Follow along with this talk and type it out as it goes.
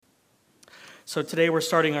So today we're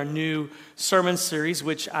starting our new sermon series,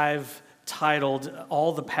 which I've titled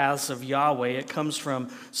All the Paths of Yahweh. It comes from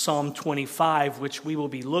Psalm 25, which we will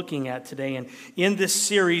be looking at today. And in this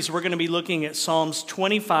series, we're going to be looking at Psalms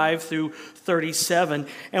 25 through 37.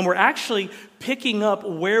 And we're actually picking up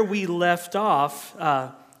where we left off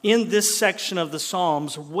in this section of the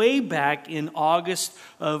Psalms way back in August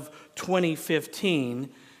of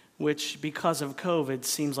 2015, which because of COVID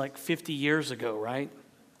seems like 50 years ago, right?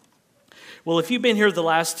 Well, if you've been here the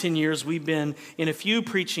last 10 years, we've been in a few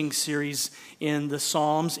preaching series in the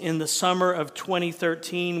Psalms. In the summer of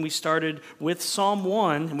 2013, we started with Psalm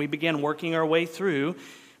 1, and we began working our way through.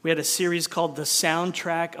 We had a series called The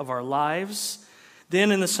Soundtrack of Our Lives.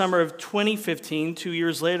 Then in the summer of 2015, 2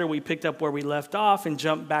 years later, we picked up where we left off and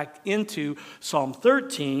jumped back into Psalm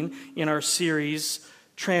 13 in our series,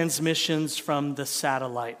 Transmissions from the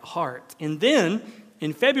Satellite Heart. And then,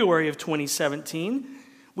 in February of 2017,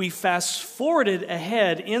 we fast-forwarded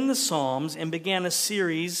ahead in the Psalms and began a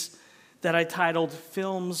series that I titled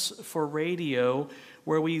Films for Radio,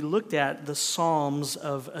 where we looked at the Psalms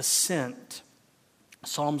of Ascent,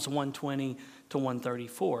 Psalms 120 to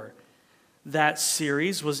 134. That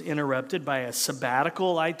series was interrupted by a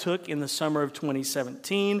sabbatical I took in the summer of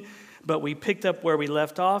 2017, but we picked up where we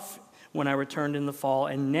left off when I returned in the fall,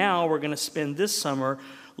 and now we're going to spend this summer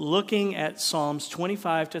looking at Psalms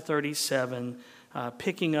 25 to 37,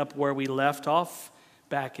 picking up where we left off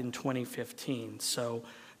back in 2015. So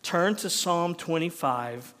turn to Psalm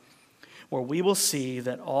 25, where we will see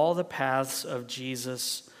that all the paths of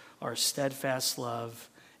Jesus are steadfast love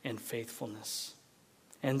and faithfulness.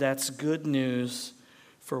 And that's good news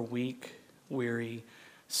for weak, weary,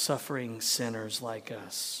 suffering sinners like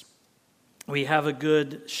us. We have a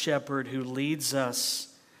good shepherd who leads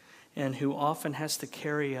us and who often has to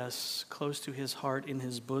carry us close to his heart in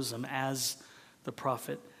his bosom, as the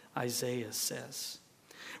prophet Isaiah says.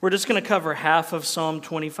 We're just going to cover half of Psalm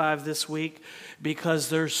 25 this week because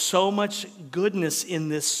there's so much goodness in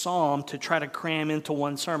this psalm to try to cram into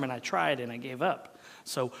one sermon. I tried and I gave up.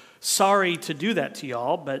 So sorry to do that to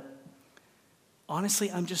y'all, but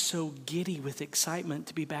honestly, I'm just so giddy with excitement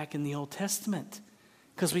to be back in the Old Testament.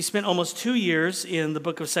 Because we spent almost 2 years in the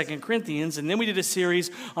book of 2 Corinthians, and then we did a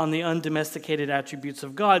series on the undomesticated attributes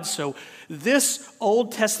of God. So this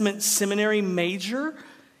Old Testament seminary major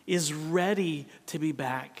is ready to be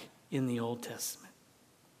back in the Old Testament.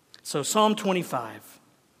 So Psalm 25,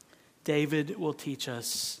 David will teach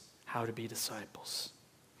us how to be disciples.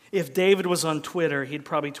 If David was on Twitter, he'd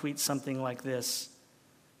probably tweet something like this: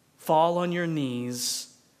 fall on your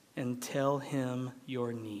knees and tell him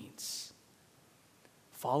your needs.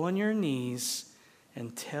 Fall on your knees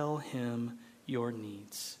and tell him your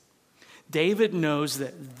needs. David knows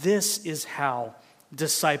that this is how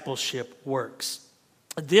discipleship works.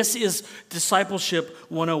 This is discipleship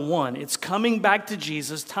 101. It's coming back to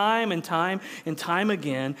Jesus time and time and time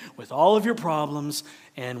again with all of your problems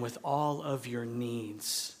and with all of your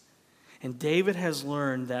needs. And David has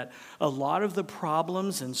learned that a lot of the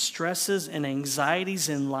problems and stresses and anxieties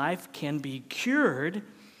in life can be cured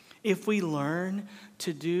if we learn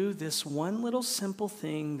to do this one little simple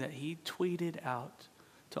thing that he tweeted out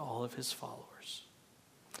to all of his followers.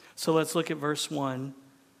 So let's look at verse 1,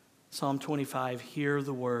 Psalm 25. Hear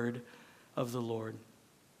the word of the Lord.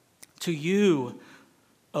 To you,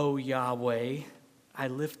 O Yahweh, I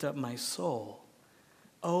lift up my soul.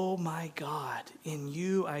 O my God, in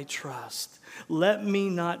you I trust. Let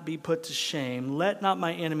me not be put to shame. Let not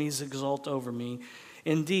my enemies exult over me.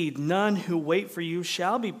 Indeed, none who wait for you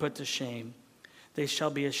shall be put to shame. They shall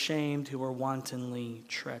be ashamed who are wantonly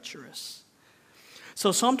treacherous.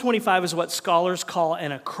 So Psalm 25 is what scholars call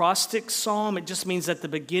an acrostic psalm. It just means that the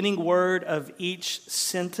beginning word of each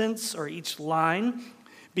sentence or each line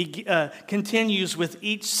continues with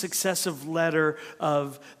each successive letter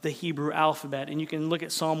of the Hebrew alphabet. And you can look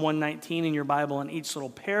at Psalm 119 in your Bible, and each little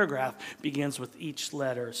paragraph begins with each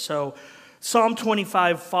letter. So Psalm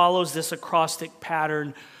 25 follows this acrostic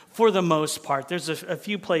pattern for the most part. There's a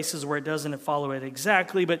few places where it doesn't follow it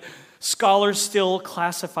exactly, but scholars still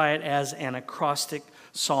classify it as an acrostic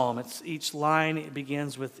psalm. It's each line, it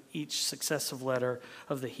begins with each successive letter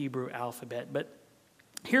of the Hebrew alphabet. But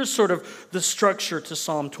here's sort of the structure to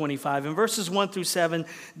Psalm 25. In verses 1 through 7,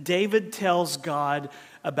 David tells God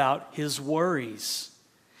about his worries.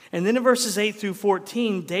 And then in verses 8 through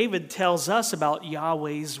 14, David tells us about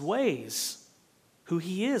Yahweh's ways, who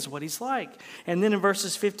he is, what he's like. And then in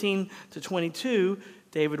verses 15 to 22,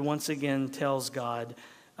 David once again tells God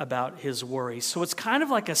about his worries. So it's kind of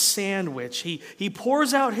like a sandwich. He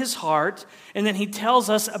pours out his heart, and then he tells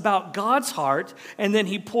us about God's heart, and then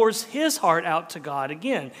he pours his heart out to God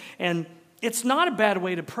again. And It's not a bad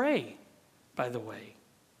way to pray, by the way.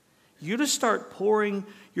 You to start pouring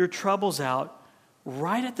your troubles out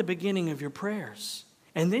right at the beginning of your prayers.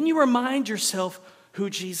 And then you remind yourself who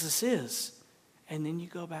Jesus is. And then you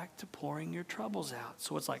go back to pouring your troubles out.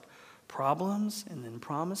 So it's like problems and then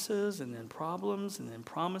promises and then problems and then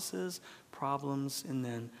promises, problems and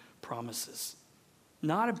then promises.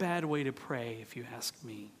 Not a bad way to pray, if you ask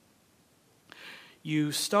me.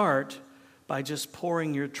 You start by just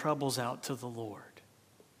pouring your troubles out to the Lord.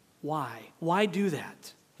 Why? Why do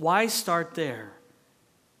that? Why start there?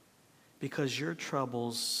 Because your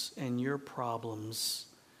troubles and your problems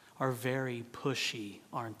are very pushy,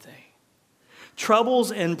 aren't they?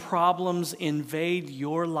 Troubles and problems invade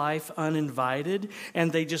your life uninvited,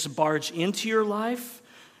 and they just barge into your life.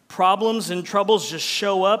 Problems and troubles just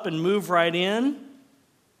show up and move right in.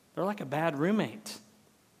 They're like a bad roommate.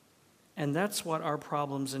 And that's what our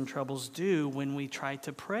problems and troubles do when we try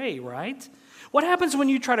to pray, right? What happens when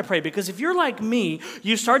you try to pray? Because if you're like me,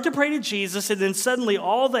 you start to pray to Jesus, and then suddenly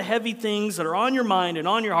all the heavy things that are on your mind and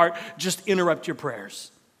on your heart just interrupt your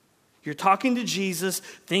prayers. You're talking to Jesus,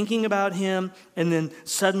 thinking about him, and then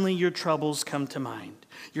suddenly your troubles come to mind.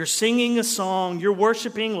 You're singing a song, you're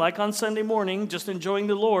worshiping like on Sunday morning, just enjoying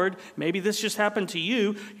the Lord. Maybe this just happened to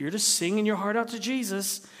you. You're just singing your heart out to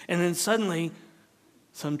Jesus, and then suddenly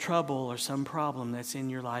some trouble or some problem that's in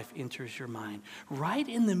your life enters your mind, right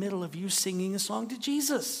in the middle of you singing a song to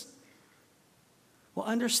Jesus. Well,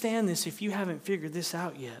 understand this if you haven't figured this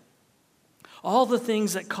out yet. All the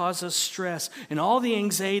things that cause us stress and all the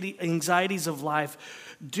anxieties of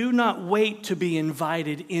life do not wait to be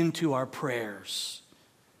invited into our prayers.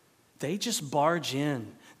 They just barge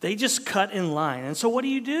in. They just cut in line. And so what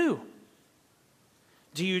do?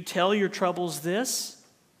 Do you tell your troubles this?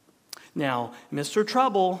 Now, Mr.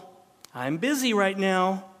 Trouble, I'm busy right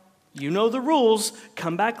now. You know the rules.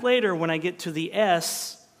 Come back later when I get to the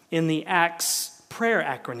S in the ACTS prayer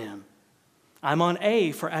acronym. I'm on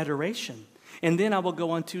A for adoration. And then I will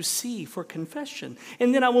go on to C for confession.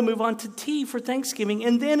 And then I will move on to T for thanksgiving.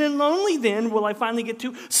 And then and only then will I finally get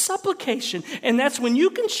to supplication. And that's when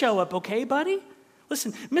you can show up, okay, buddy?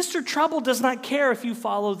 Listen, Mr. Trouble does not care if you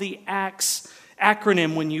follow the ACTS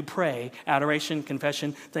acronym when you pray: adoration,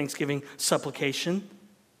 confession, thanksgiving, supplication.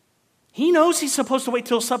 He knows he's supposed to wait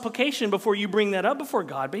till supplication before you bring that up before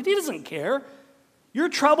God, but he doesn't care. Your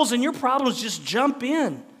troubles and your problems just jump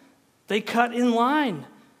in. They cut in line.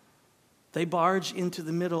 They barge into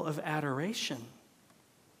the middle of adoration.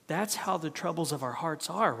 That's how the troubles of our hearts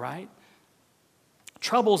are, right?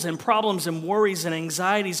 Troubles and problems and worries and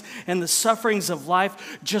anxieties and the sufferings of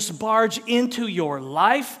life just barge into your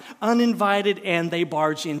life uninvited, and they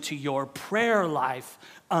barge into your prayer life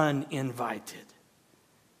uninvited.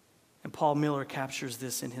 And Paul Miller captures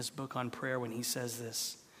this in his book on prayer when he says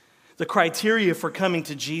this: the criteria for coming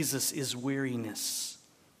to Jesus is weariness.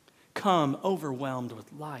 Come overwhelmed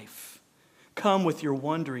with life. Come with your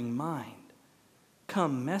wandering mind.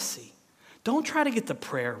 Come messy. Don't try to get the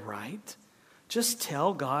prayer right. Just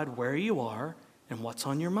tell God where you are and what's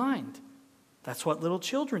on your mind. That's what little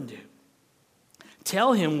children do.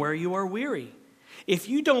 Tell him where you are weary. If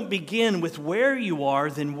you don't begin with where you are,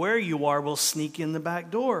 then where you are will sneak in the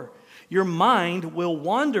back door. Your mind will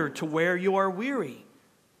wander to where you are weary.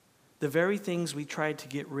 The very things we tried to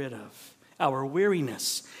get rid of, our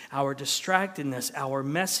weariness, our distractedness, our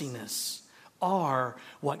messiness, are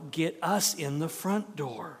what get us in the front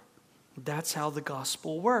door. That's how the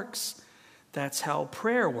gospel works. That's how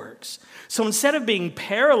prayer works. So instead of being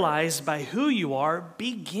paralyzed by who you are,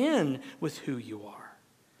 begin with who you are.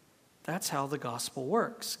 That's how the gospel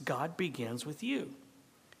works. God begins with you.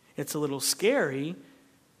 It's a little scary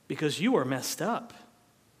because you are messed up.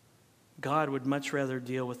 God would much rather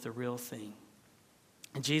deal with the real thing.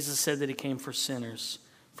 And Jesus said that he came for sinners,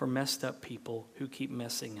 for messed up people who keep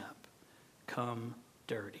messing up, come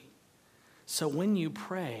dirty. So when you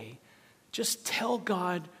pray, just tell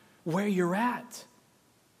God where you're at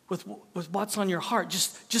with what's on your heart.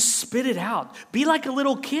 Just spit it out. Be like a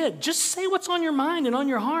little kid. Just say what's on your mind and on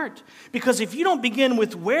your heart. Because if you don't begin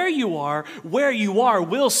with where you are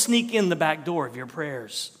will sneak in the back door of your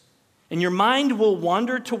prayers. And your mind will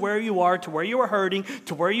wander to where you are hurting,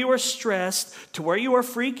 to where you are stressed, to where you are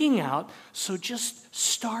freaking out. So just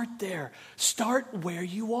start there. Start where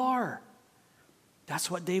you are.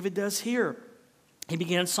 That's what David does here. He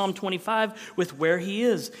begins Psalm 25 with where he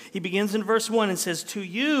is. He begins in verse 1 and says, "To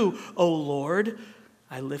you, O Lord,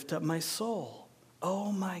 I lift up my soul.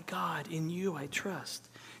 Oh my God, in you I trust."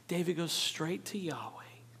 David goes straight to Yahweh.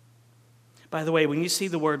 By the way, when you see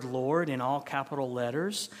the word Lord in all capital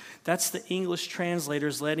letters, that's the English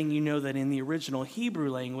translators letting you know that in the original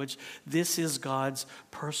Hebrew language, this is God's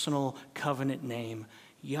personal covenant name,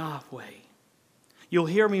 Yahweh. You'll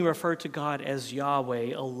hear me refer to God as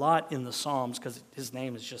Yahweh a lot in the Psalms because his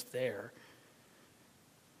name is just there.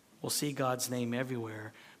 We'll see God's name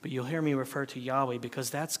everywhere, but you'll hear me refer to Yahweh because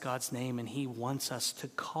that's God's name and he wants us to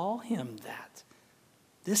call him that.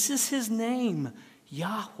 This is his name,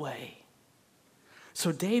 Yahweh.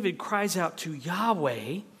 So David cries out to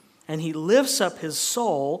Yahweh and he lifts up his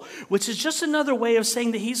soul, which is just another way of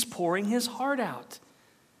saying that he's pouring his heart out.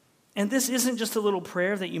 And this isn't just a little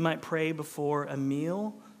prayer that you might pray before a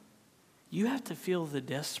meal. You have to feel the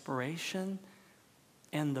desperation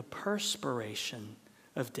and the perspiration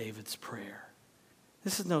of David's prayer.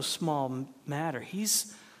 This is no small matter.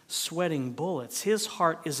 He's sweating bullets. His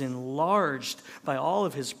heart is enlarged by all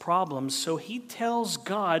of his problems, so he tells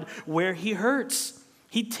God where he hurts.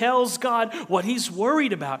 He tells God what he's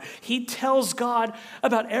worried about. He tells God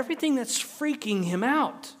about everything that's freaking him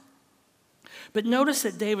out. But notice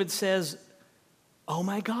that David says, "Oh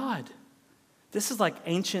my God." This is like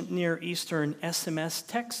ancient Near Eastern SMS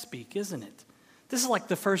text speak, isn't it? This is like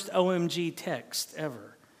the first OMG text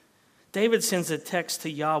ever. David sends a text to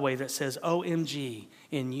Yahweh that says, "OMG,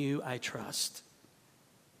 in you I trust."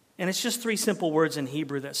 And it's just 3 simple words in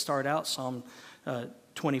Hebrew that start out Psalm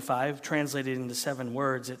 25, translated into 7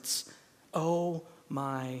 words. It's, "Oh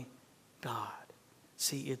my God."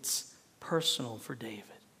 See, it's personal for David.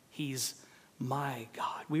 He's my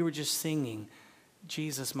God. We were just singing,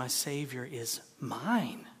 Jesus, my Savior, is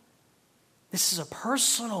mine. This is a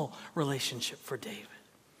personal relationship for David.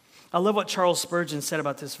 I love what Charles Spurgeon said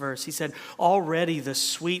about this verse. He said, "Already the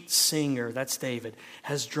sweet singer," that's David,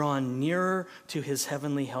 "has drawn nearer to his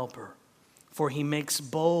heavenly helper, for he makes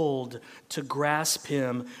bold to grasp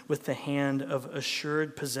him with the hand of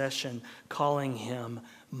assured possession, calling him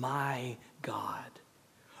my God."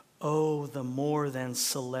 Oh, the more than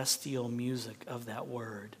celestial music of that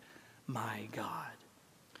word, my God.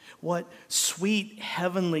 What sweet,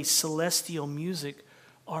 heavenly, celestial music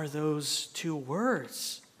are those 2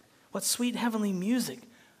 words? What sweet, heavenly music,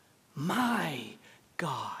 my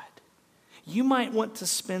God. You might want to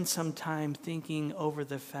spend some time thinking over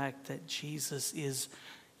the fact that Jesus is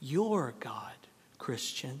your God,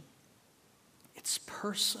 Christian. It's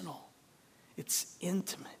personal. It's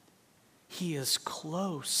intimate. He is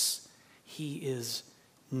close. He is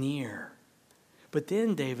near. But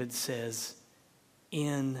then David says,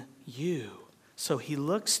 "in you." So he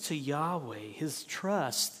looks to Yahweh. His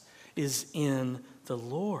trust is in the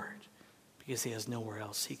Lord because he has nowhere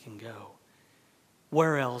else he can go.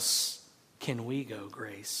 Where else can we go,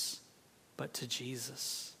 Grace, but to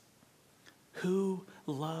Jesus? Who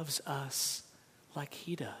loves us like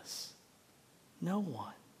he does? No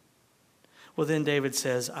one. Well, then David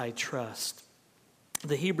says, "I trust."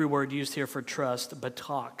 The Hebrew word used here for trust,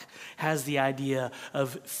 batak, has the idea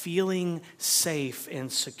of feeling safe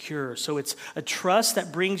and secure. So it's a trust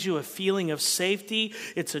that brings you a feeling of safety.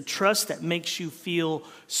 It's a trust that makes you feel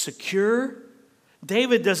secure.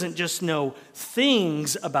 David doesn't just know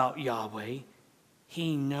things about Yahweh.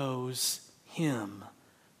 He knows him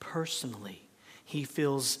personally. He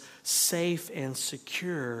feels safe and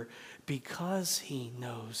secure because he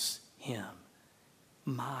knows him.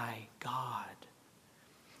 My God.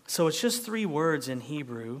 So it's just 3 words in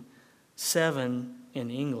Hebrew, 7 in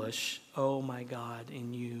English. Oh my God,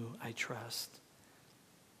 in you I trust.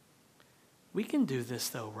 We can do this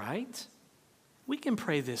though, right? We can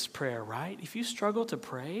pray this prayer, right? If you struggle to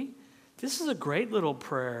pray, this is a great little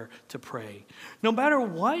prayer to pray. No matter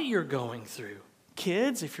what you're going through.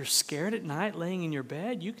 Kids, if you're scared at night laying in your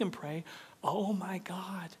bed, you can pray, "Oh my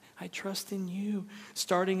God, I trust in you."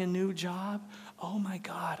 Starting a new job, "Oh my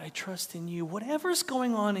God, I trust in you." Whatever's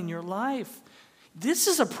going on in your life, this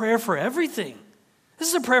is a prayer for everything. This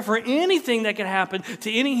is a prayer for anything that could happen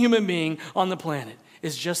to any human being on the planet,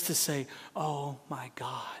 is just to say, "Oh my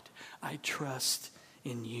God, I trust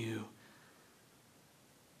in you."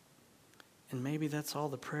 And maybe that's all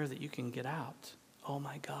the prayer that you can get out. Oh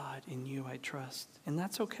my God, in you I trust. And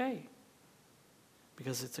that's okay.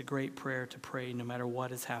 Because it's a great prayer to pray no matter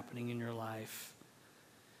what is happening in your life.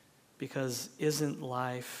 Because isn't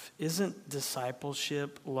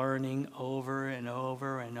discipleship learning over and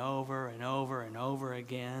over and over and over and over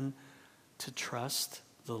again to trust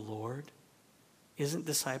the Lord? Isn't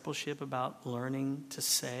discipleship about learning to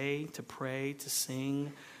say, to pray, to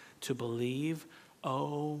sing, to believe?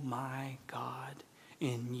 Oh my God,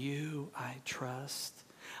 in you I trust.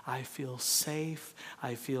 I feel safe.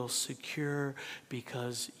 I feel secure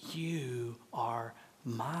because you are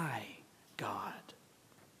my God.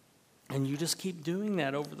 And you just keep doing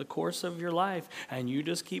that over the course of your life, and you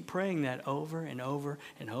just keep praying that over and over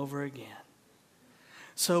and over again.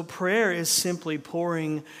 So prayer is simply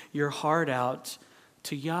pouring your heart out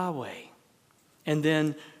to Yahweh, and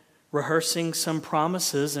then rehearsing some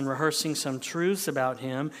promises and rehearsing some truths about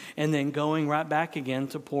Him, and then going right back again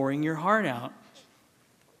to pouring your heart out.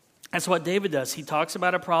 That's what David does. He talks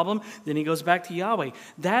about a problem, then he goes back to Yahweh.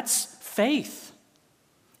 That's faith.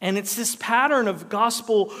 And it's this pattern of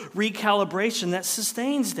gospel recalibration that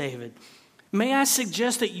sustains David. May I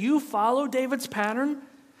suggest that you follow David's pattern?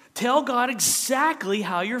 Tell God exactly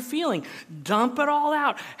how you're feeling. Dump it all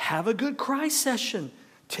out. Have a good cry session.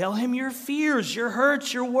 Tell Him your fears, your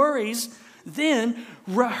hurts, your worries. Then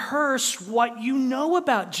rehearse what you know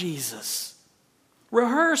about Jesus.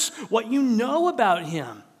 Rehearse what you know about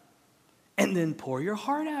Him. And then pour your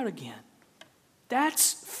heart out again.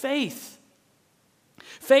 That's faith.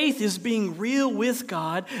 Faith is being real with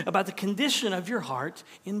God about the condition of your heart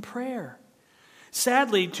in prayer.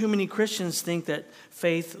 Sadly, too many Christians think that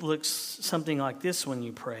faith looks something like this when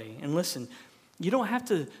you pray. And listen, you don't have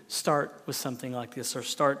to start with something like this or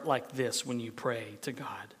start like this when you pray to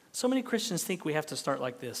God. So many Christians think we have to start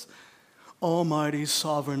like this. Almighty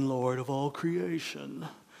sovereign Lord of all creation,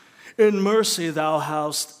 in mercy thou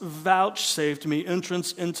hast vouchsafed me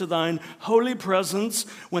entrance into thine holy presence,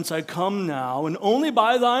 whence I come now, and only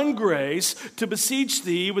by thine grace to beseech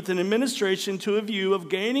thee with an administration to a view of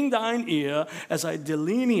gaining thine ear, as I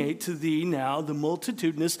delineate to thee now the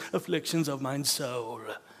multitudinous afflictions of mine soul.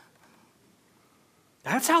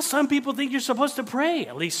 That's how some people think you're supposed to pray.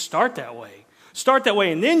 At least start that way. Start that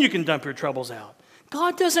way, and then you can dump your troubles out.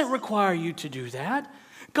 God doesn't require you to do that.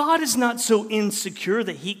 God is not so insecure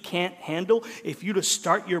that He can't handle if you to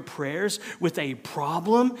start your prayers with a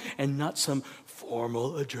problem and not some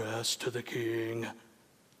formal address to the King.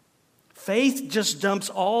 Faith just dumps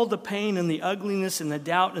all the pain and the ugliness and the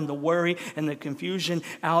doubt and the worry and the confusion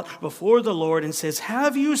out before the Lord and says,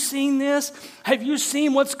 have you seen this? Have you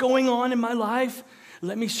seen what's going on in my life?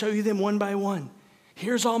 Let me show you them one by one.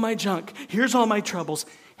 Here's all my junk. Here's all my troubles.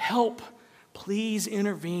 Help. Please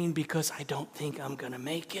intervene because I don't think I'm going to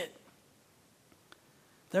make it.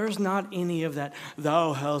 There's not any of that,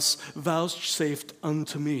 thou hast vouchsafed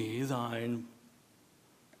unto me thine.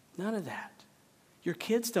 None of that. Your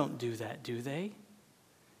kids don't do that, do they?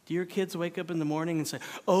 Do your kids wake up in the morning and say,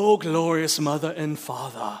 O glorious mother and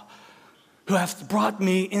father, who hath brought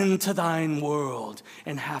me into thine world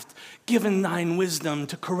and hath given thine wisdom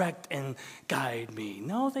to correct and guide me?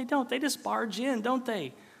 No, they don't. They just barge in, don't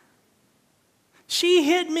they? She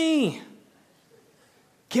hit me.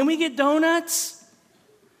 Can we get donuts?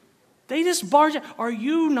 They just barge in. Are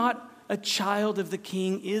you not a child of the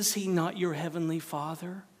King? Is He not your heavenly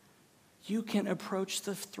Father? You can approach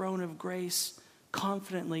the throne of grace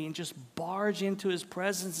confidently and just barge into His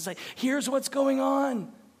presence and say, here's what's going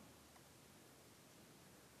on.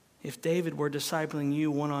 If David were discipling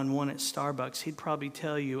you one-on-one at Starbucks, he'd probably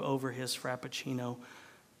tell you over his Frappuccino,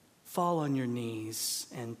 fall on your knees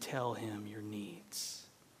and tell Him your needs.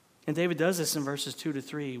 And David does this in verses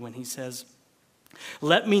 2-3 when he says,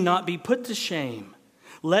 let me not be put to shame.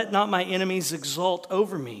 Let not my enemies exult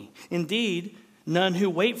over me. Indeed, none who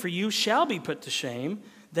wait for you shall be put to shame.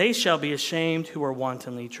 They shall be ashamed who are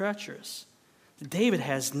wantonly treacherous. David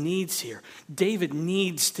has needs here. David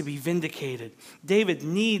needs to be vindicated. David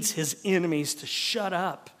needs his enemies to shut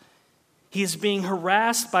up. He is being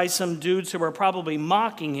harassed by some dudes who are probably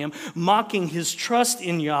mocking him, mocking his trust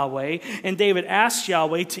in Yahweh. And David asks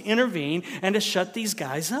Yahweh to intervene and to shut these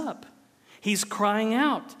guys up. He's crying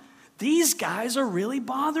out, these guys are really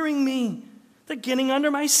bothering me. They're getting under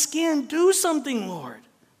my skin. Do something, Lord.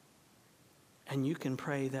 And you can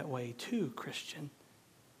pray that way too, Christian,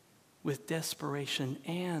 with desperation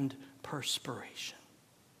and perspiration.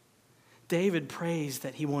 David prays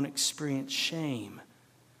that he won't experience shame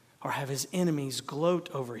or have his enemies gloat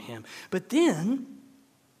over him. But then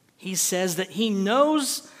he says that he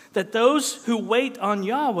knows that those who wait on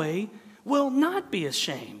Yahweh will not be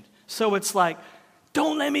ashamed. So it's like,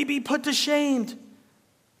 don't let me be put to shame.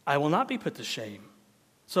 I will not be put to shame.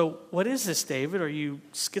 So what is this, David? Are you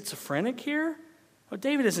schizophrenic here? Well,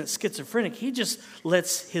 David isn't schizophrenic. He just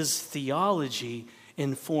lets his theology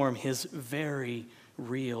inform his very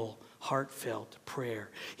real heartfelt prayer.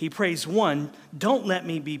 He prays, one, don't let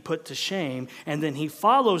me be put to shame. And then he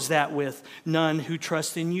follows that with, none who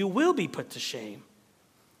trust in you will be put to shame.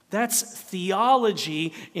 That's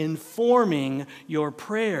theology informing your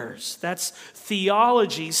prayers. That's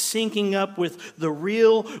theology syncing up with the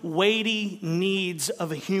real weighty needs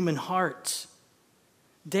of a human heart.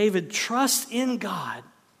 David trusts in God,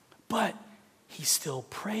 but he still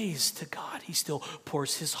prays to God. He still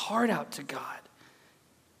pours his heart out to God.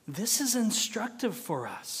 This is instructive for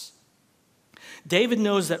us. David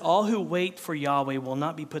knows that all who wait for Yahweh will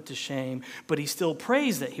not be put to shame, but he still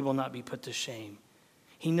prays that he will not be put to shame.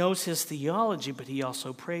 He knows his theology, but he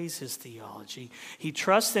also prays his theology. He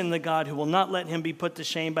trusts in the God who will not let him be put to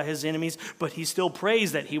shame by his enemies, but he still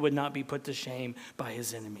prays that he would not be put to shame by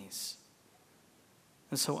his enemies.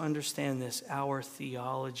 And so understand this, our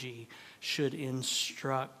theology should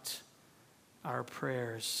instruct our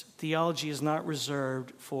prayers. Theology is not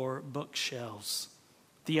reserved for bookshelves.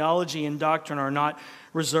 Theology and doctrine are not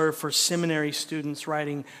reserved for seminary students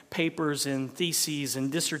writing papers and theses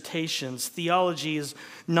and dissertations. Theology is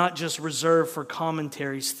not just reserved for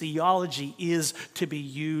commentaries. Theology is to be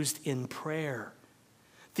used in prayer.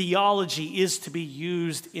 Theology is to be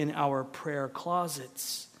used in our prayer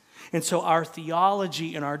closets. And so our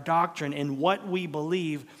theology and our doctrine and what we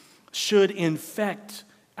believe should infect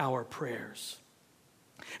our prayers.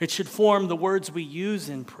 It should form the words we use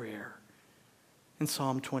in prayer. And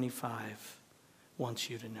Psalm 25 wants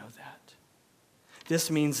you to know that.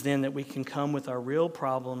 This means then that we can come with our real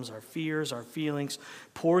problems, our fears, our feelings,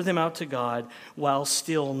 pour them out to God while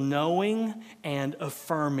still knowing and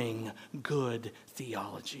affirming good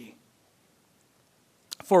theology.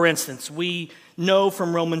 For instance, we know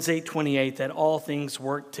from Romans 8:28 that all things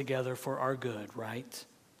work together for our good, right?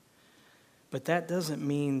 But that doesn't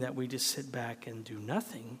mean that we just sit back and do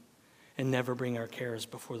nothing and never bring our cares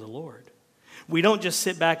before the Lord. We don't just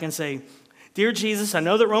sit back and say, "Dear Jesus, I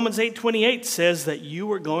know that Romans 8:28 says that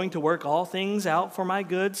you are going to work all things out for my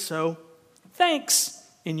good, so thanks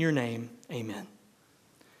in your name, amen."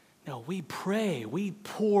 No, we pray, we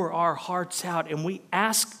pour our hearts out, and we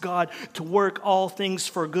ask God to work all things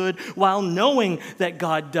for good while knowing that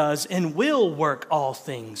God does and will work all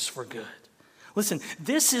things for good. Listen,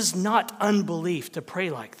 this is not unbelief to pray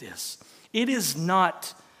like this. It is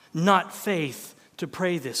not faith to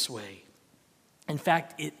pray this way. In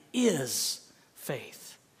fact, it is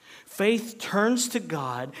faith. Faith turns to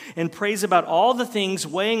God and prays about all the things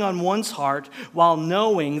weighing on one's heart while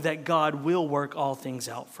knowing that God will work all things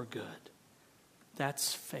out for good.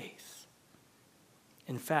 That's faith.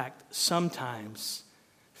 In fact, sometimes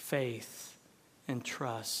faith and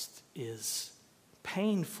trust is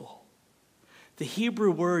painful. The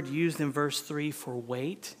Hebrew word used in verse 3 for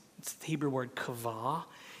wait, it's the Hebrew word kavah.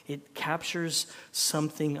 It captures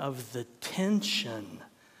something of the tension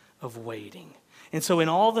of waiting. And so in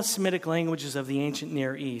all the Semitic languages of the ancient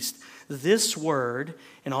Near East, this word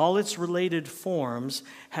and all its related forms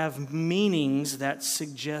have meanings that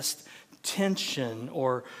suggest tension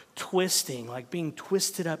or twisting, like being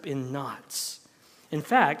twisted up in knots. In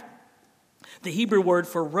fact, the Hebrew word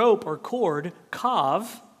for rope or cord,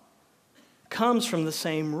 kav, comes from the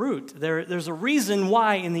same root. There's a reason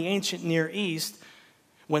why in the ancient Near East,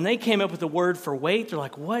 when they came up with the word for wait, they're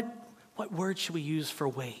like, what word should we use for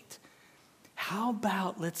wait? How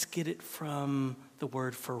about let's get it from the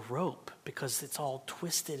word for rope, because it's all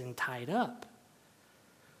twisted and tied up.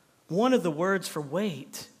 One of the words for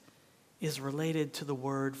wait is related to the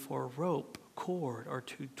word for rope, cord, or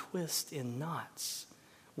to twist in knots.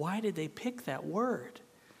 Why did they pick that word?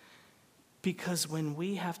 Because when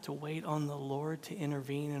we have to wait on the Lord to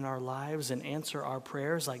intervene in our lives and answer our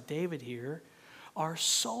prayers like David here, our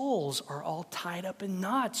souls are all tied up in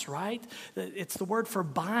knots, right? It's the word for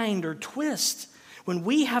bind or twist. When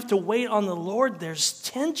we have to wait on the Lord, there's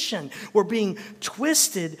tension. We're being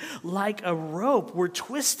twisted like a rope. We're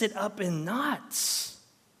twisted up in knots.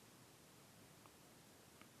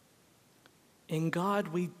 In God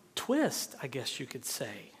we twist, I guess you could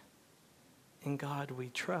say. In God we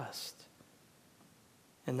trust.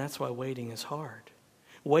 And that's why waiting is hard.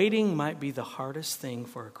 Waiting might be the hardest thing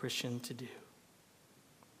for a Christian to do.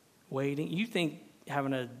 Waiting. You think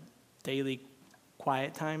having a daily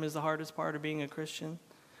quiet time is the hardest part of being a Christian?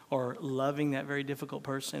 Or loving that very difficult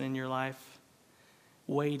person in your life?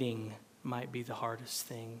 Waiting might be the hardest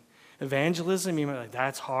thing. Evangelism, you might be like,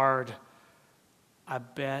 that's hard. I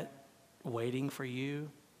bet waiting for you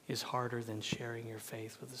is harder than sharing your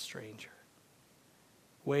faith with a stranger.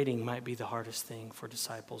 Waiting might be the hardest thing for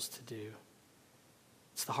disciples to do.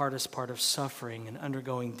 It's the hardest part of suffering and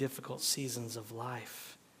undergoing difficult seasons of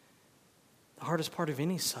life. The hardest part of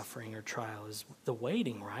any suffering or trial is the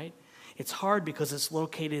waiting, right? It's hard because it's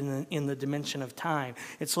located in the dimension of time.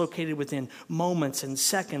 It's located within moments and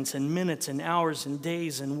seconds and minutes and hours and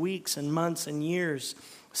days and weeks and months and years.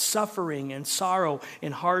 Suffering and sorrow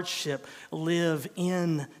and hardship live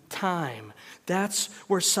in time. That's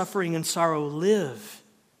where suffering and sorrow live.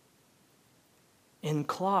 In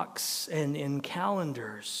clocks and in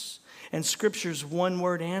calendars. And Scripture's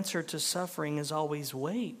one-word answer to suffering is always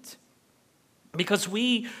wait. Because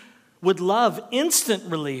we would love instant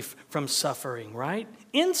relief from suffering, right?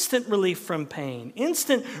 Instant relief from pain,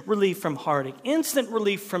 instant relief from heartache, instant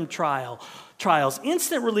relief from trials,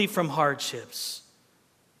 instant relief from hardships.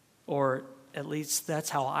 Or at least that's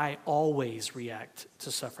how I always react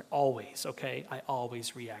to suffering. Always, okay? I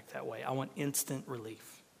always react that way. I want instant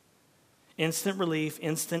relief. Instant relief,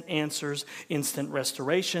 instant answers, instant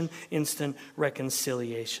restoration, instant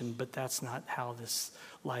reconciliation. But that's not how this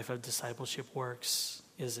life of discipleship works,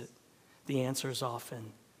 is it? The answer is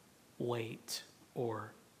often wait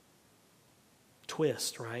or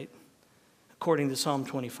twist, right? According to Psalm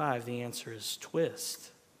 25, the answer is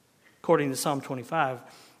twist. According to Psalm 25,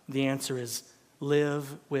 the answer is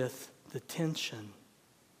live with the tension.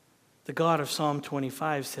 The God of Psalm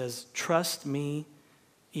 25 says, trust me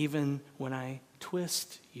even when I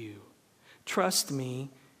twist you. Trust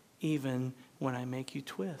me even when I make you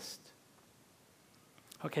twist.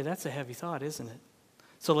 Okay, that's a heavy thought, isn't it?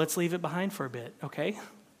 So let's leave it behind for a bit, okay?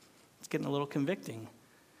 It's getting a little convicting.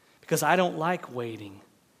 Because I don't like waiting.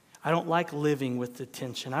 I don't like living with the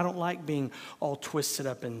tension. I don't like being all twisted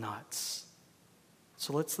up in knots.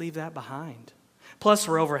 So let's leave that behind. Plus,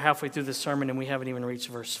 we're over halfway through the sermon and we haven't even reached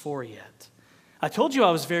verse 4 yet. I told you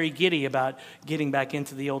I was very giddy about getting back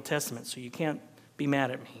into the Old Testament, so you can't be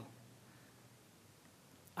mad at me.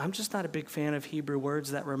 I'm just not a big fan of Hebrew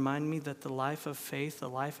words that remind me that the life of faith, the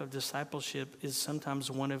life of discipleship, is sometimes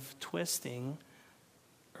one of twisting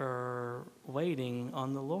or waiting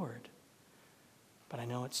on the Lord. But I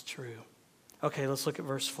know it's true. Okay, let's look at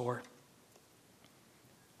verse 4.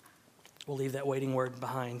 We'll leave that waiting word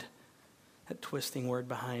behind, that twisting word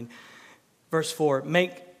behind. Verse 4,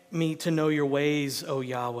 make me to know your ways, O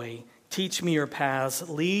Yahweh. Teach me your paths.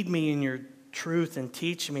 Lead me in your truth and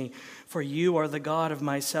teach me, for you are the God of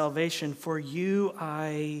my salvation. For you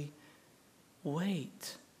I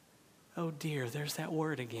wait. Oh dear, there's that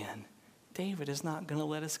word again. David is not going to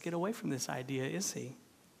let us get away from this idea, is he?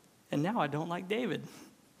 And now I don't like David.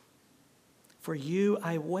 For you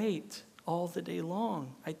I wait all the day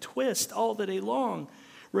long. I twist all the day long.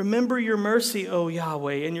 Remember your mercy, O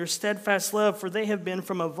Yahweh, and your steadfast love, for they have been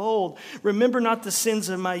from of old. Remember not the sins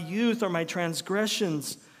of my youth or my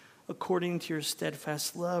transgressions. According to your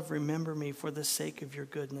steadfast love, remember me for the sake of your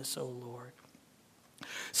goodness, O Lord.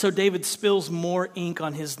 So David spills more ink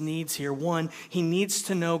on his needs here. One, he needs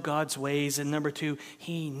to know God's ways. And number two,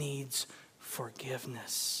 he needs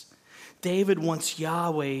forgiveness. David wants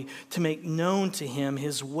Yahweh to make known to him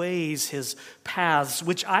his ways, his paths,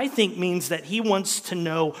 which I think means that he wants to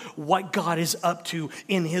know what God is up to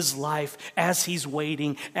in his life as he's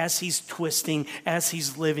waiting, as he's twisting, as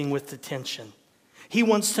he's living with the tension. He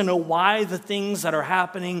wants to know why the things that are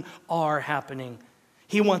happening are happening.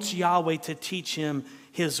 He wants Yahweh to teach him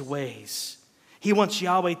his ways. He wants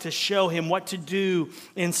Yahweh to show him what to do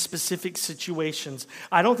in specific situations.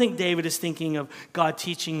 I don't think David is thinking of God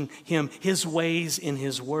teaching him his ways in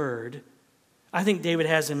his word. I think David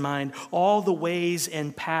has in mind all the ways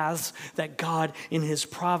and paths that God in his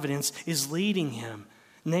providence is leading him.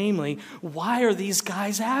 Namely, why are these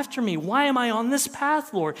guys after me? Why am I on this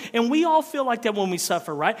path, Lord? And we all feel like that when we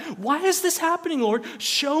suffer, right? Why is this happening, Lord?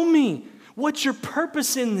 Show me. What's your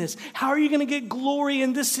purpose in this? How are you going to get glory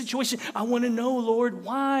in this situation? I want to know, Lord,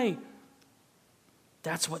 why?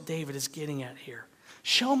 That's what David is getting at here.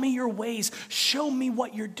 Show me your ways. Show me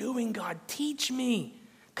what you're doing, God. Teach me,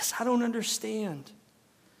 because I don't understand.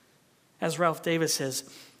 As Ralph Davis says,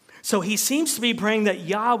 so he seems to be praying that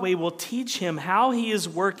Yahweh will teach him how he is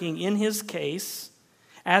working in his case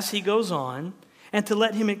as he goes on, and to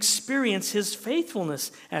let him experience his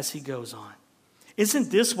faithfulness as he goes on.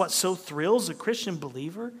 Isn't this what so thrills a Christian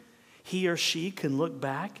believer? He or she can look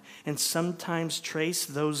back and sometimes trace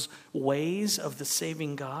those ways of the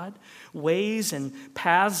saving God, ways and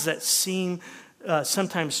paths that seem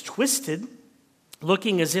sometimes twisted,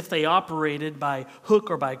 looking as if they operated by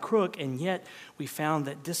hook or by crook, and yet we found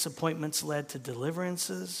that disappointments led to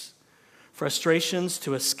deliverances, frustrations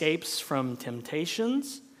to escapes from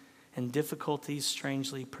temptations, and difficulties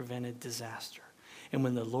strangely prevented disaster. And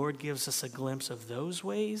when the Lord gives us a glimpse of those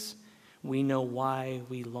ways, we know why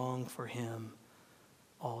we long for him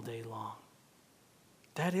all day long.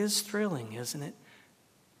 That is thrilling, isn't it?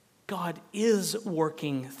 God is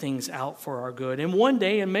working things out for our good. And one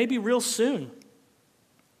day, and maybe real soon,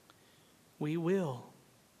 we will,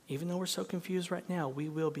 even though we're so confused right now, we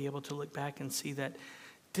will be able to look back and see that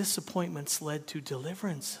disappointments led to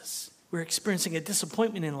deliverances. We're experiencing a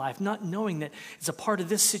disappointment in life, not knowing that it's a part of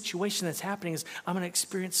this situation that's happening is I'm going to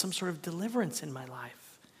experience some sort of deliverance in my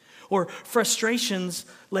life. Or frustrations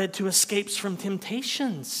led to escapes from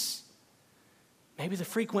temptations. Maybe the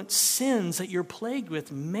frequent sins that you're plagued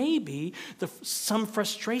with, maybe some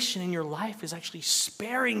frustration in your life is actually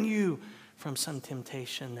sparing you from some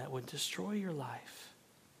temptation that would destroy your life.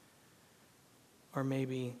 Or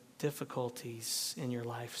maybe difficulties in your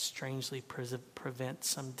life strangely prevent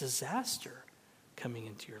some disaster coming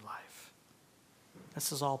into your life.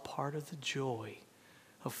 This is all part of the joy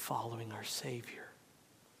of following our Savior.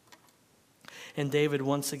 And David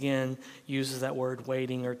once again uses that word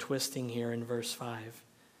waiting or twisting here in verse 5.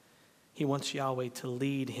 He wants Yahweh to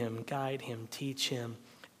lead him, guide him, teach him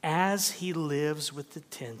as he lives with the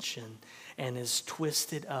tension and is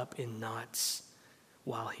twisted up in knots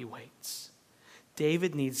while he waits.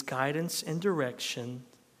 David needs guidance and direction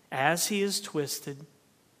as he is twisted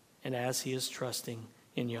and as he is trusting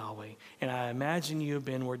in Yahweh. And I imagine you have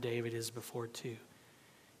been where David is before too.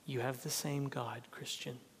 You have the same God,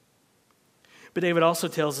 Christian. But David also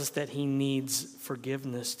tells us that he needs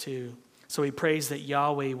forgiveness too. So he prays that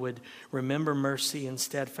Yahweh would remember mercy and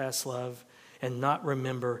steadfast love and not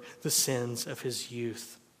remember the sins of his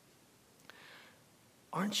youth.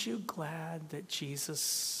 Aren't you glad that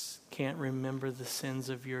Jesus can't remember the sins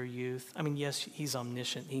of your youth? I mean, yes, he's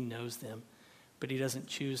omniscient. He knows them. But he doesn't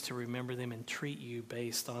choose to remember them and treat you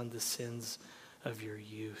based on the sins of your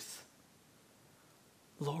youth.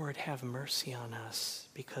 Lord, have mercy on us,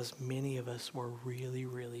 because many of us were really,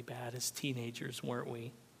 really bad as teenagers, weren't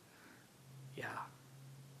we? Yeah.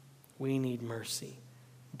 We need mercy.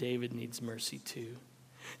 David needs mercy too.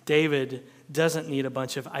 David doesn't need a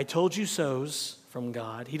bunch of "I told you so's" from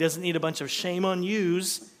God. He doesn't need a bunch of "shame on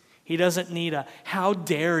you's." He doesn't need a "how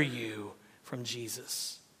dare you" from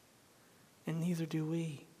Jesus. And neither do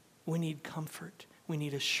we. We need comfort. We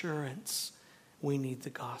need assurance. We need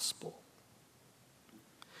the gospel.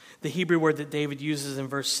 The Hebrew word that David uses in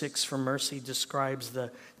verse 6 for mercy describes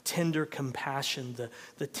the tender compassion,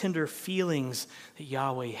 the tender feelings that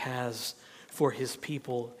Yahweh has for his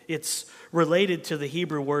people. It's related to the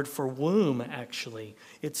Hebrew word for womb, actually.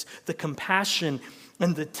 It's the compassion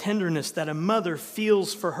and the tenderness that a mother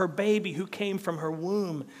feels for her baby who came from her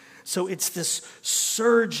womb. So it's this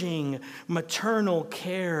surging maternal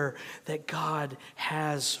care that God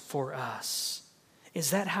has for us.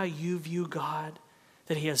 Is that how you view God?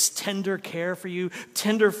 That he has tender care for you,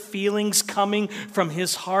 tender feelings coming from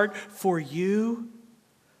his heart for you,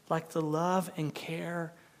 like the love and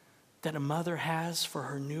care that a mother has for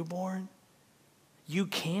her newborn? You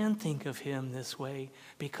can think of him this way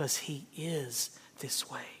because he is this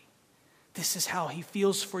way. This is how he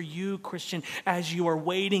feels for you, Christian, as you are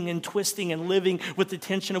waiting and twisting and living with the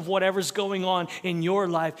tension of whatever's going on in your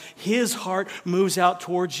life. His heart moves out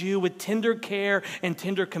towards you with tender care and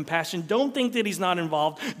tender compassion. Don't think that he's not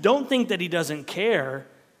involved. Don't think that he doesn't care.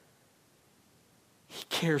 He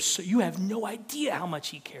cares. So you have no idea how much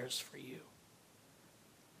he cares for you.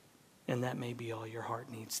 And that may be all your heart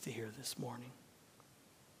needs to hear this morning.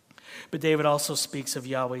 But David also speaks of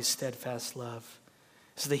Yahweh's steadfast love.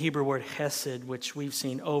 This is the Hebrew word hesed, which we've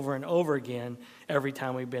seen over and over again every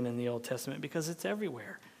time we've been in the Old Testament because it's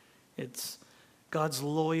everywhere. It's God's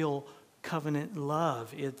loyal covenant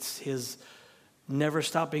love. It's his never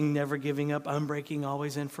stopping, never giving up, unbreaking,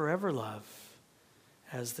 always and forever love,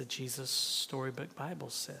 as the Jesus Storybook Bible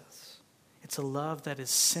says. It's a love that is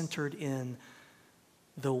centered in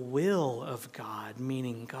the will of God,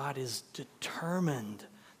 meaning God is determined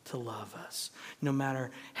to love us. No matter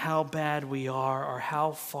how bad we are or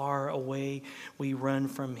how far away we run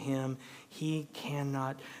from him, he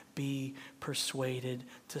cannot be persuaded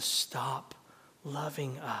to stop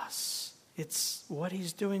loving us. It's what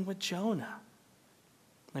he's doing with Jonah.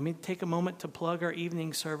 Let me take a moment to plug our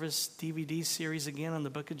evening service DVD series again on the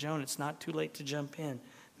book of Jonah. It's not too late to jump in.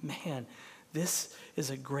 Man, this is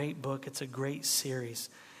a great book. It's a great series.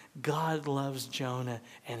 God loves Jonah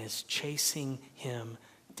and is chasing him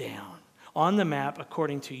down. On the map,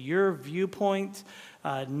 according to your viewpoint,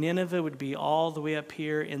 Nineveh would be all the way up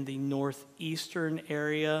here in the northeastern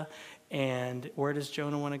area. And where does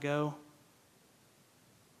Jonah want to go?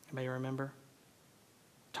 Anybody remember?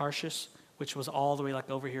 Tarshish, which was all the way like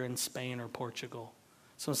over here in Spain or Portugal.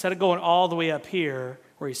 So instead of going all the way up here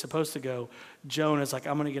where he's supposed to go, Jonah's like,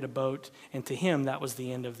 I'm going to get a boat. And to him, that was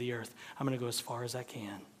the end of the earth. I'm going to go as far as I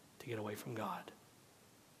can to get away from God.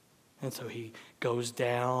 And so he goes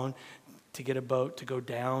down to get a boat to go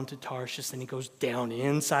down to Tarshish. And he goes down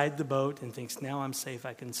inside the boat and thinks, now I'm safe,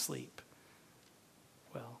 I can sleep.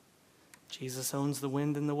 Well, Jesus owns the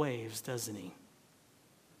wind and the waves, doesn't he?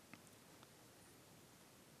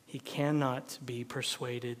 He cannot be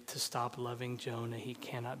persuaded to stop loving Jonah. He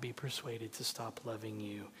cannot be persuaded to stop loving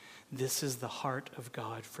you. This is the heart of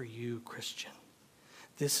God for you, Christian.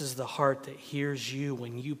 This is the heart that hears you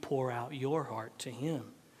when you pour out your heart to him.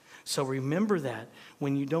 So remember that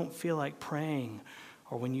when you don't feel like praying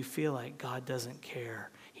or when you feel like God doesn't care.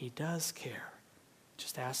 He does care.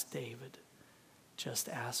 Just ask David. Just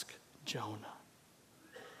ask Jonah.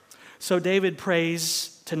 So David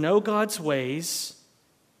prays to know God's ways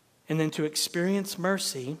and then to experience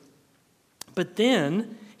mercy. But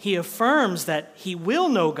then he affirms that he will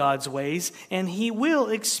know God's ways and he will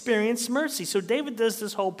experience mercy. So David does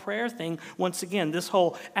this whole prayer thing once again, this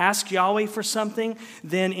whole ask Yahweh for something,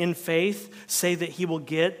 then in faith say that he will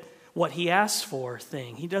get what he asks for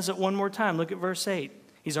thing. He does it one more time. Look at verse 8.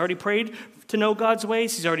 He's already prayed to know God's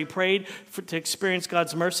ways. He's already prayed to experience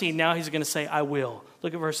God's mercy. And now he's going to say, I will.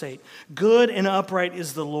 Look at verse 8. Good and upright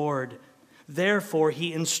is the Lord. Therefore,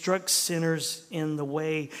 he instructs sinners in the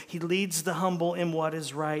way. He leads the humble in what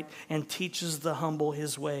is right and teaches the humble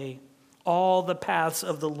his way. All the paths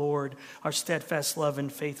of the Lord are steadfast love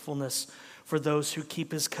and faithfulness for those who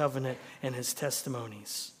keep his covenant and his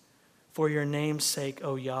testimonies. For your name's sake,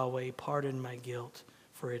 O Yahweh, pardon my guilt,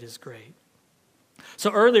 for it is great.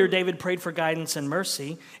 So earlier, David prayed for guidance and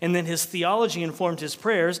mercy, and then his theology informed his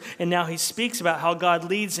prayers, and now he speaks about how God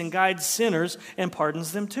leads and guides sinners and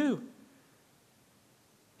pardons them too.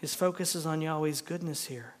 His focus is on Yahweh's goodness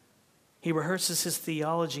here. He rehearses his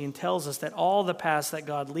theology and tells us that all the paths that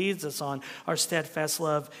God leads us on are steadfast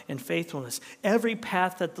love and faithfulness. Every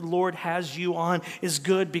path that the Lord has you on is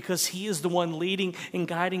good because he is the one leading and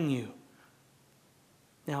guiding you.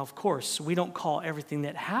 Now, of course, we don't call everything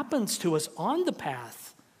that happens to us on the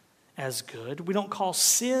path as good. We don't call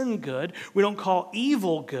sin good. We don't call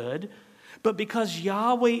evil good. But because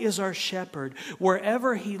Yahweh is our shepherd,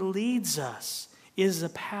 wherever he leads us is a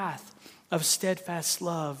path of steadfast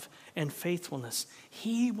love and faithfulness.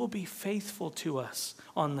 He will be faithful to us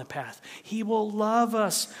on the path. He will love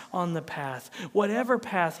us on the path, whatever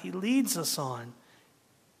path he leads us on,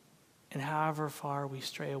 and however far we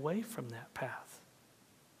stray away from that path.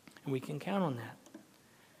 And we can count on that.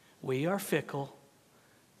 We are fickle,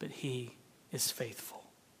 but he is faithful.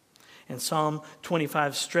 And Psalm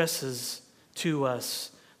 25 stresses to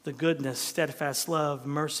us the goodness, steadfast love,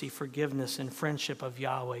 mercy, forgiveness, and friendship of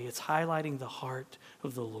Yahweh. It's highlighting the heart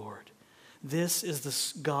of the Lord. This is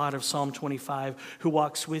the God of Psalm 25 who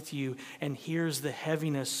walks with you and hears the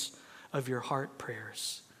heaviness of your heart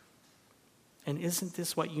prayers. And isn't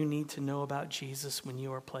this what you need to know about Jesus when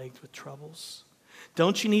you are plagued with troubles?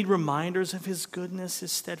 Don't you need reminders of his goodness,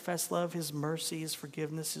 his steadfast love, his mercy, his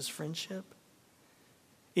forgiveness, his friendship?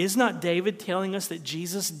 Is not David telling us that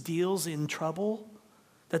Jesus deals in trouble?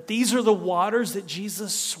 That these are the waters that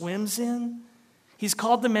Jesus swims in? He's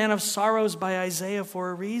called the man of sorrows by Isaiah for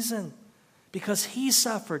a reason. Because he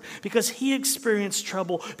suffered, because he experienced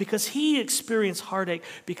trouble, because he experienced heartache,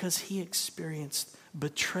 because he experienced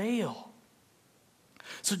betrayal.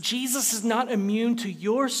 So Jesus is not immune to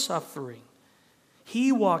your suffering.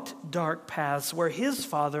 He walked dark paths where his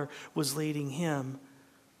Father was leading him,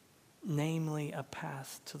 namely a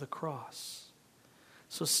path to the cross.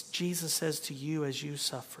 So Jesus says to you as you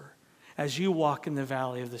suffer, as you walk in the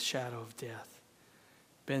valley of the shadow of death,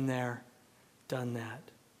 been there, done that,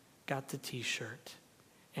 got the t-shirt,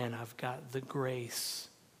 and I've got the grace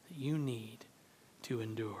that you need to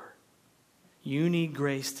endure. You need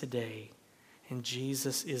grace today, and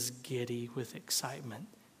Jesus is giddy with excitement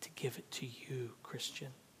to give it to you, Christian.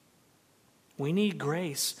 We need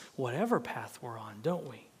grace whatever path we're on, don't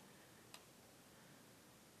we?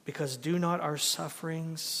 Because do not our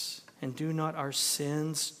sufferings and do not our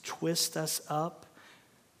sins twist us up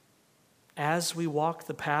as we walk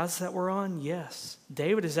the paths that we're on? Yes.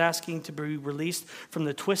 David is asking to be released from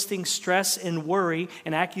the twisting stress and worry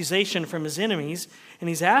and accusation from his enemies. And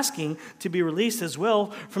he's asking to be released as well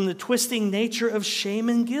from the twisting nature of shame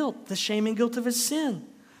and guilt, the shame and guilt of his sin.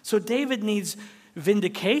 So David needs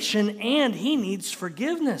vindication and he needs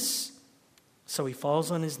forgiveness. So he falls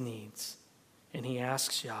on his knees. And he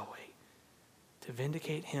asks Yahweh to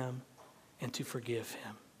vindicate him and to forgive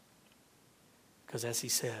him. Because as he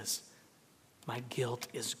says, my guilt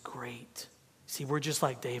is great. See, we're just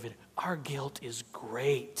like David. Our guilt is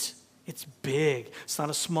great. It's big. It's not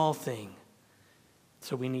a small thing.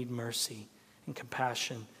 So we need mercy and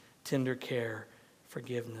compassion, tender care,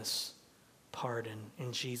 forgiveness, pardon.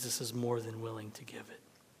 And Jesus is more than willing to give it.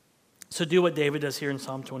 So do what David does here in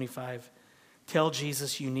Psalm 25. Tell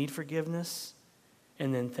Jesus you need forgiveness.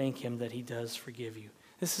 And then thank him that he does forgive you.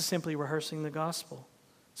 This is simply rehearsing the gospel.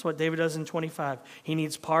 That's what David does in 25. He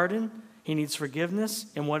needs pardon. He needs forgiveness.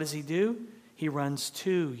 And what does he do? He runs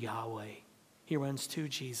to Yahweh. He runs to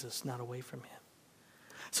Jesus, not away from him.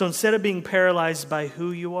 So instead of being paralyzed by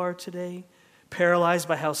who you are today, paralyzed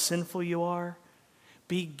by how sinful you are,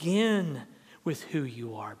 begin with who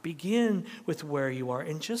you are. Begin with where you are.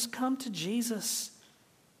 And just come to Jesus.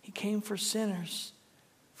 He came for sinners,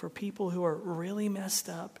 for people who are really messed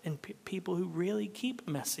up and people who really keep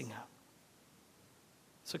messing up.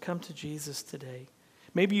 So come to Jesus today.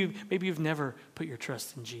 Maybe you've never put your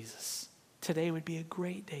trust in Jesus. Today would be a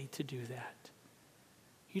great day to do that.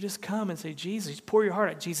 You just come and say, Jesus, pour your heart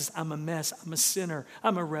out. Jesus, I'm a mess. I'm a sinner.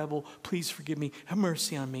 I'm a rebel. Please forgive me. Have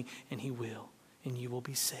mercy on me. And he will. And you will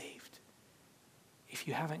be saved. If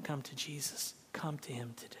you haven't come to Jesus, come to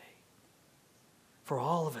him today. For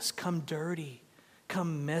all of us, come dirty.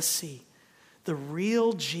 Come messy. The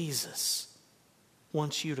real Jesus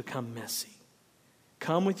wants you to come messy.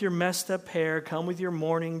 Come with your messed up hair. Come with your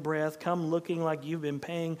morning breath. Come looking like you've been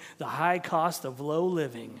paying the high cost of low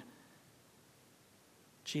living.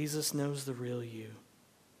 Jesus knows the real you,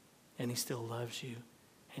 and he still loves you,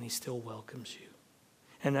 and he still welcomes you.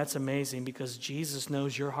 And that's amazing because Jesus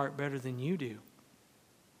knows your heart better than you do.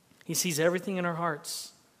 He sees everything in our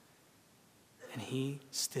hearts, and he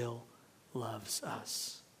still loves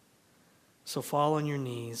us. So fall on your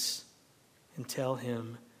knees and tell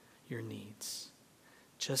him your needs.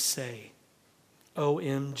 Just say,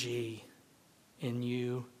 OMG, in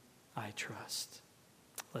you I trust.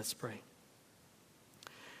 Let's pray.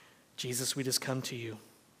 Jesus, we just come to you.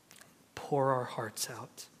 Pour our hearts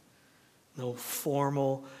out. No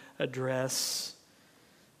formal address.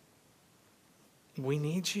 We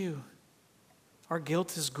need you. Our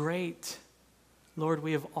guilt is great. Lord,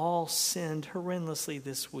 we have all sinned horrendously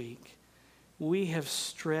this week. We have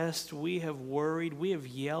stressed, we have worried, we have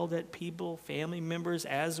yelled at people, family members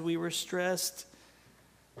as we were stressed.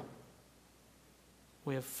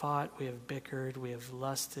 We have fought, we have bickered, we have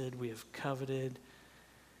lusted, we have coveted.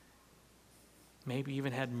 Maybe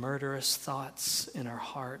even had murderous thoughts in our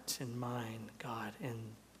heart and mind, God. And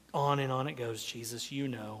on it goes, Jesus. You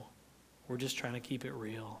know. We're just trying to keep it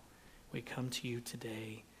real. We come to you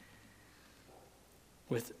today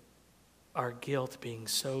with our guilt being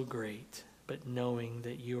so great, but knowing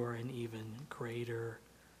that you are an even greater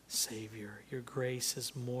Savior. Your grace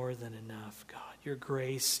is more than enough, God. Your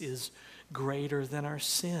grace is greater than our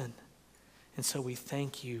sin. And so we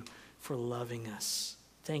thank you for loving us.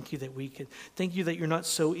 Thank you that you're not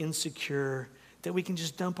so insecure that we can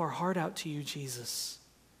just dump our heart out to you, Jesus.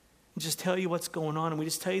 And just tell you what's going on. And we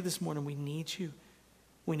just tell you this morning, we need you.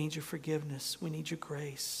 We need your forgiveness. We need your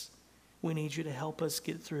grace. We need you to help us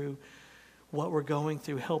get through what we're going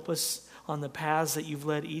through. Help us on the paths that you've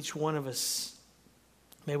led each one of us.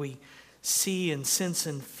 May we see and sense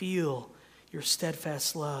and feel your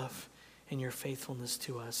steadfast love and your faithfulness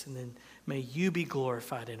to us. And then may you be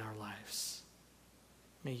glorified in our lives.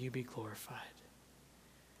 May you be glorified.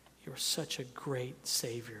 You're such a great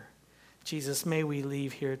Savior. Jesus, may we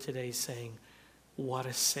leave here today saying, what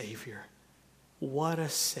a Savior. What a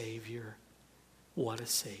Savior. What a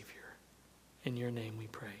Savior. In your name we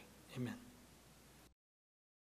pray. Amen.